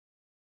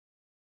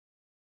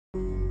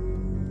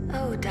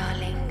Oh,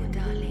 darling,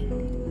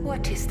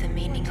 what is the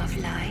meaning of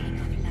life?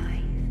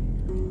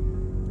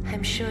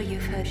 I'm sure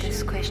you've heard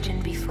this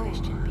question before,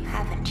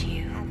 haven't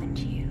you?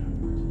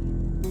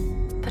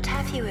 But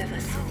have you ever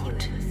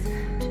thought,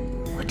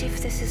 what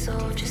if this is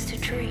all just a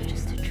dream?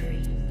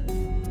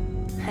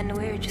 And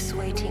we're just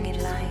waiting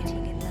in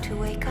line to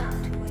wake up?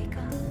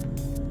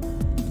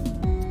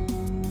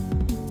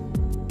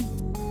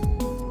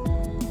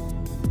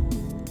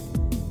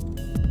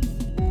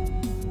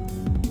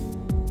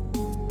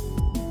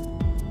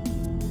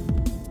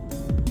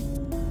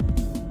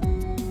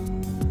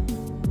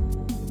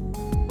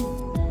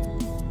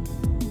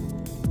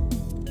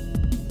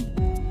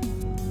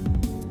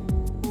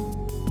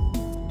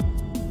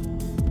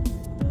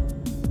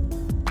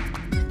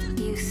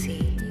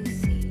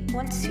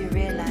 Once you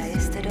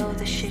realize that all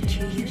the shit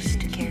you used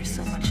to care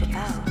so much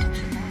about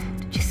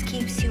just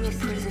keeps you a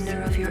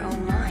prisoner of your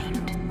own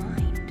mind,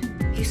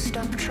 you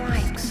stop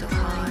trying so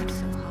hard,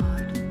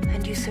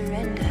 and you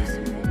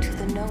surrender to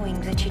the knowing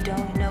that you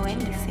don't know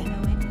anything.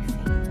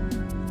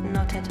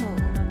 Not at all.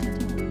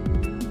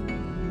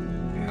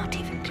 Not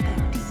even close.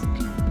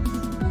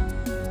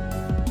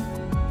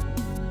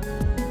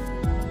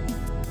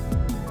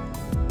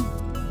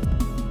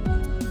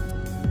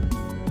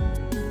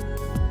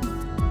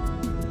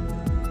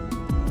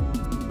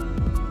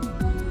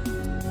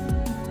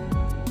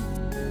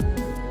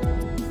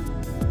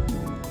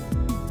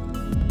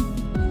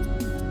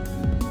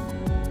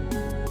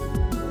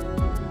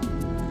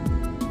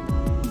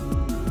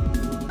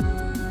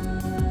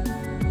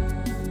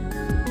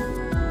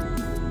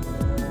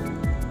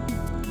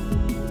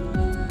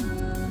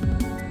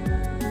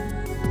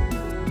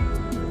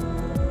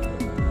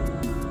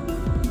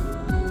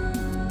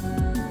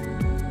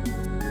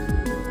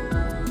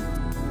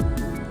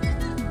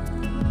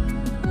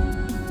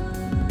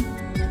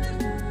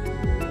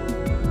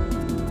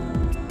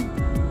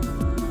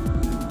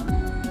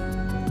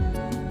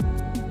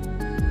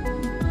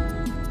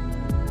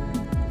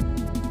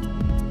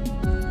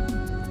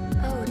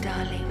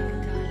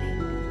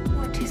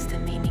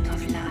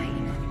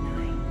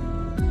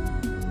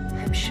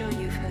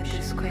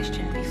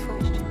 Question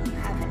before,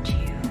 haven't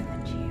you?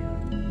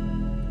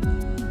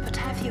 But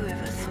have you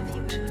ever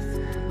thought,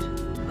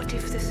 what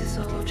if this is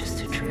all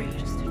just a dream?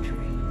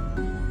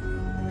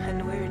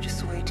 And we're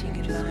just waiting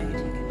in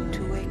line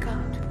to wake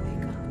up?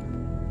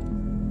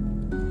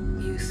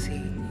 You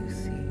see,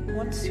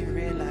 once you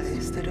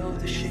realize that all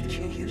the shit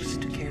you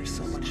used to care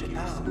so much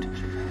about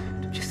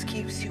just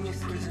keeps you a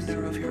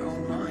prisoner of your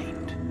own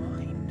mind,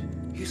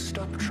 you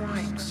stop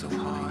trying so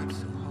hard,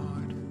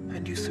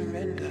 and you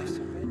surrender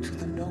to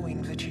the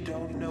knowing that you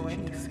don't know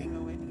anything.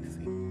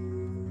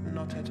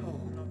 Not at all.